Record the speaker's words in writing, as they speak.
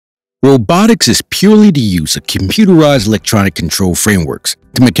Robotics is purely the use of computerized electronic control frameworks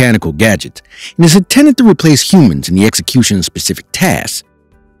to mechanical gadgets and is intended to replace humans in the execution of specific tasks.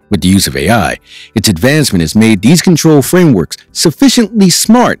 With the use of AI, its advancement has made these control frameworks sufficiently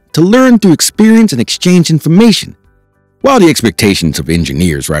smart to learn through experience and exchange information. While the expectations of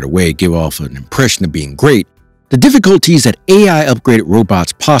engineers right away give off an impression of being great, the difficulties that AI-upgraded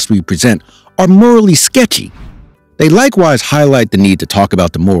robots possibly present are morally sketchy. They likewise highlight the need to talk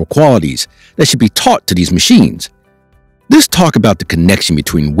about the moral qualities that should be taught to these machines. This talk about the connection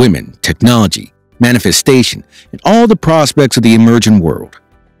between women, technology, manifestation, and all the prospects of the emerging world.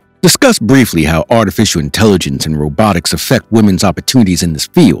 Discuss briefly how artificial intelligence and robotics affect women's opportunities in this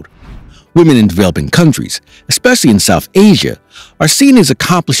field. Women in developing countries, especially in South Asia, are seen as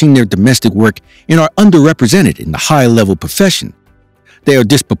accomplishing their domestic work and are underrepresented in the high-level profession. They are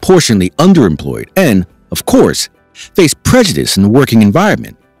disproportionately underemployed and, of course, face prejudice in the working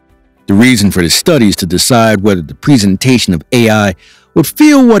environment. The reason for this study is to decide whether the presentation of AI would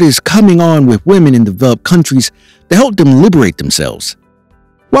feel what is coming on with women in developed countries to help them liberate themselves.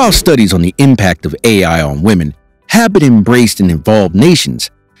 While studies on the impact of AI on women have been embraced in evolved nations,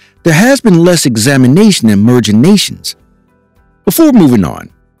 there has been less examination in emerging nations. Before moving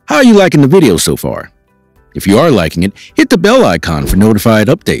on, how are you liking the video so far? If you are liking it, hit the bell icon for notified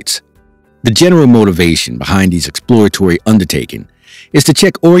updates. The general motivation behind these exploratory undertaking is to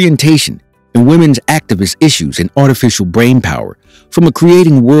check orientation and women's activist issues in artificial brainpower from a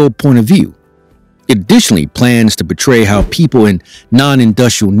creating world point of view. It additionally plans to portray how people in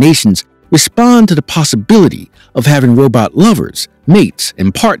non-industrial nations respond to the possibility of having robot lovers, mates,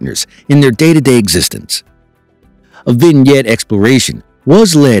 and partners in their day-to-day existence. A vignette exploration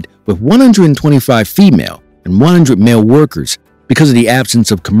was led with 125 female and 100 male workers because of the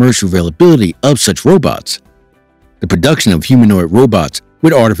absence of commercial availability of such robots. The production of humanoid robots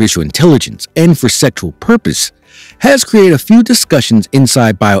with artificial intelligence and for sexual purpose has created a few discussions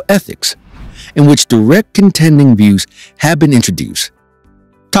inside bioethics, in which direct contending views have been introduced.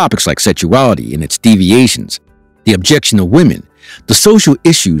 Topics like sexuality and its deviations, the objection of women, the social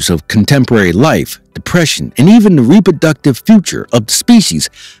issues of contemporary life, depression, and even the reproductive future of the species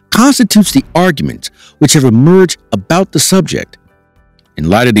constitutes the arguments which have emerged about the subject. In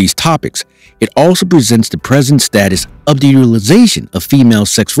light of these topics, it also presents the present status of the utilization of female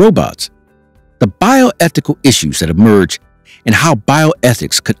sex robots, the bioethical issues that emerge, and how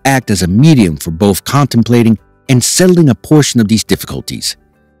bioethics could act as a medium for both contemplating and settling a portion of these difficulties.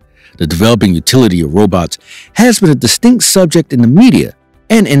 The developing utility of robots has been a distinct subject in the media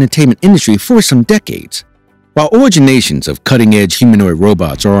and entertainment industry for some decades. While originations of cutting-edge humanoid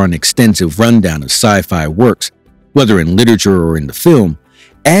robots are on an extensive rundown of sci-fi works, whether in literature or in the film,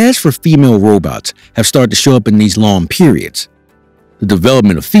 ads for female robots have started to show up in these long periods. The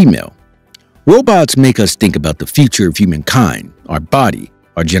development of female robots make us think about the future of humankind, our body,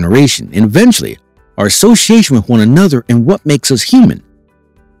 our generation, and eventually our association with one another and what makes us human.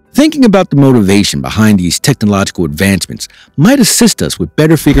 Thinking about the motivation behind these technological advancements might assist us with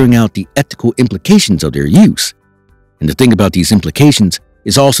better figuring out the ethical implications of their use. And to think about these implications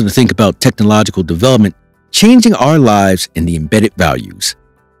is also to think about technological development changing our lives and the embedded values.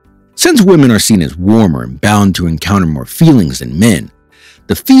 Since women are seen as warmer and bound to encounter more feelings than men,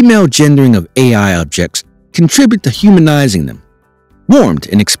 the female gendering of AI objects contribute to humanizing them. Warmth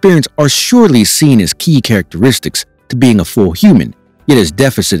and experience are surely seen as key characteristics to being a full human, yet as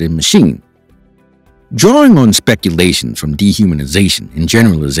deficit in machine. Drawing on speculations from dehumanization and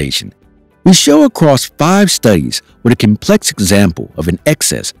generalization, we show across 5 studies with a complex example of an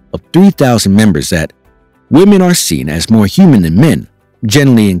excess of 3,000 members that women are seen as more human than men,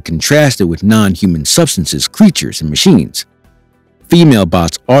 generally in contrasted with non-human substances, creatures, and machines. Female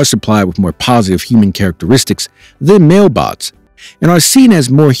bots are supplied with more positive human characteristics than male bots and are seen as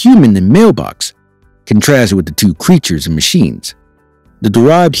more human than male bots, contrasted with the two creatures and machines. The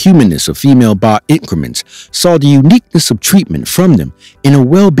derived humanness of female bot increments saw the uniqueness of treatment from them in a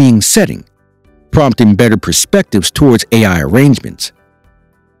well-being setting, prompting better perspectives towards AI arrangements.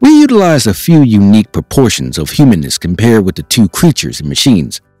 We utilized a few unique proportions of humanness compared with the two creatures and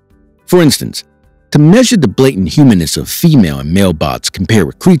machines. For instance, to measure the blatant humanness of female and male bots compared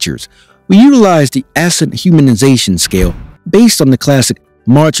with creatures, we utilized the ascent humanization scale based on the classic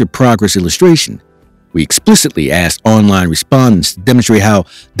March of Progress illustration. We explicitly asked online respondents to demonstrate how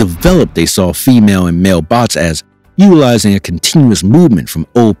developed they saw female and male bots as, utilizing a continuous movement from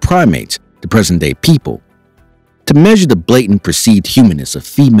old primates to present-day people. To measure the blatant perceived humanness of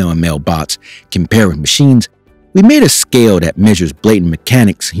female and male bots compared with machines, we made a scale that measures blatant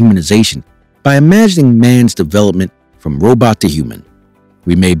mechanics humanization by imagining man's development from robot to human.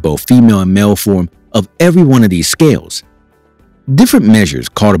 We made both female and male form of every one of these scales. Different measures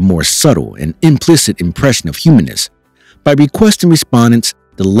called a more subtle and implicit impression of humanness by requesting respondents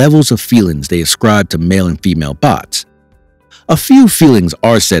the levels of feelings they ascribe to male and female bots. A few feelings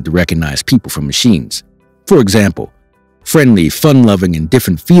are said to recognize people from machines. For example, friendly, fun-loving, and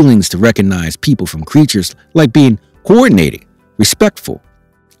different feelings to recognize people from creatures like being coordinated, respectful.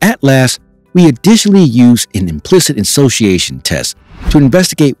 At last, we additionally use an implicit association test to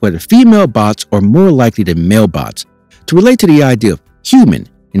investigate whether female bots are more likely than male bots to relate to the idea of human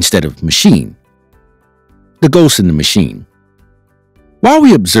instead of machine. The ghost in the machine. While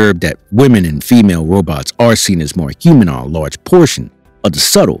we observe that women and female robots are seen as more human on a large portion of the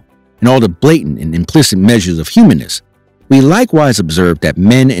subtle and all the blatant and implicit measures of humanness, we likewise observe that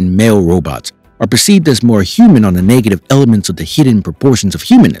men and male robots are perceived as more human on the negative elements of the hidden proportions of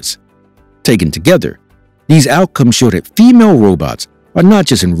humanness. Taken together, these outcomes show that female robots are not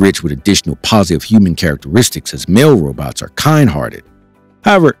just enriched with additional positive human characteristics as male robots are kind-hearted.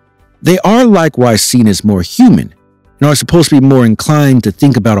 However, they are likewise seen as more human and are supposed to be more inclined to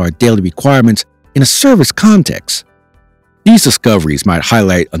think about our daily requirements in a service context. These discoveries might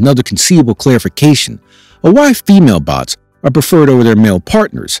highlight another conceivable clarification of why female bots are preferred over their male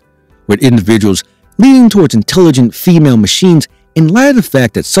partners, with individuals leaning towards intelligent female machines in light of the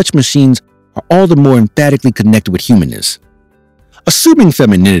fact that such machines are all the more emphatically connected with humanness. Assuming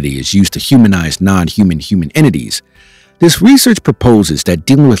femininity is used to humanize non-human human entities, this research proposes that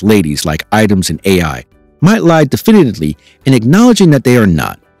dealing with ladies like items in AI might lie definitively in acknowledging that they are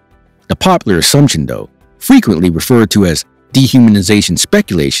not. The popular assumption, though, frequently referred to as dehumanization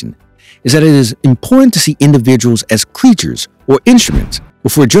speculation, is that it is important to see individuals as creatures or instruments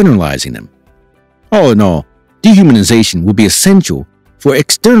before generalizing them. All in all, dehumanization will be essential for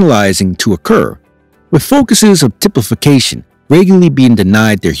externalizing to occur, with focuses of typification regularly being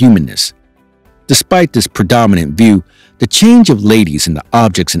denied their humanness. Despite this predominant view, the change of ladies into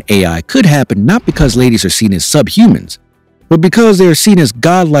objects in AI could happen not because ladies are seen as subhumans, but because they are seen as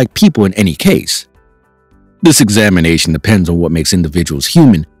godlike people in any case. This examination depends on what makes individuals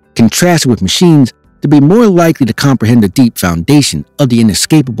human, contrasted with machines, to be more likely to comprehend the deep foundation of the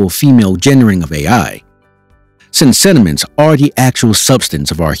inescapable female gendering of AI. Since sentiments are the actual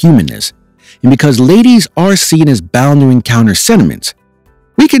substance of our humanness, and because ladies are seen as bound to encounter sentiments,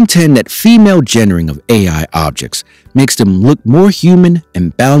 we contend that female gendering of AI objects makes them look more human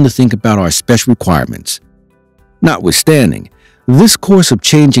and bound to think about our special requirements. Notwithstanding, this course of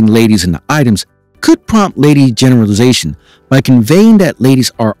changing ladies into items could prompt lady generalization by conveying that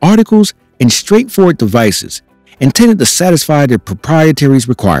ladies are articles and straightforward devices intended to satisfy their proprietary's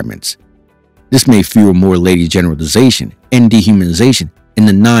requirements. This may fuel more lady generalization and dehumanization in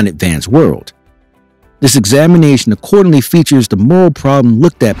the non-advanced world. This examination accordingly features the moral problem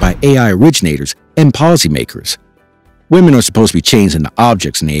looked at by AI originators and policymakers. Women are supposed to be changed into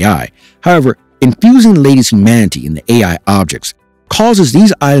objects in AI. However, infusing ladies' humanity in the AI objects causes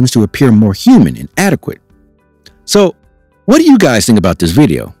these items to appear more human and adequate. So, what do you guys think about this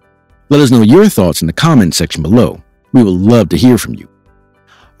video? Let us know your thoughts in the comment section below. We would love to hear from you.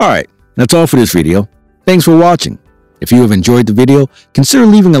 Alright, that's all for this video. Thanks for watching. If you have enjoyed the video, consider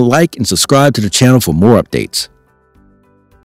leaving a like and subscribe to the channel for more updates.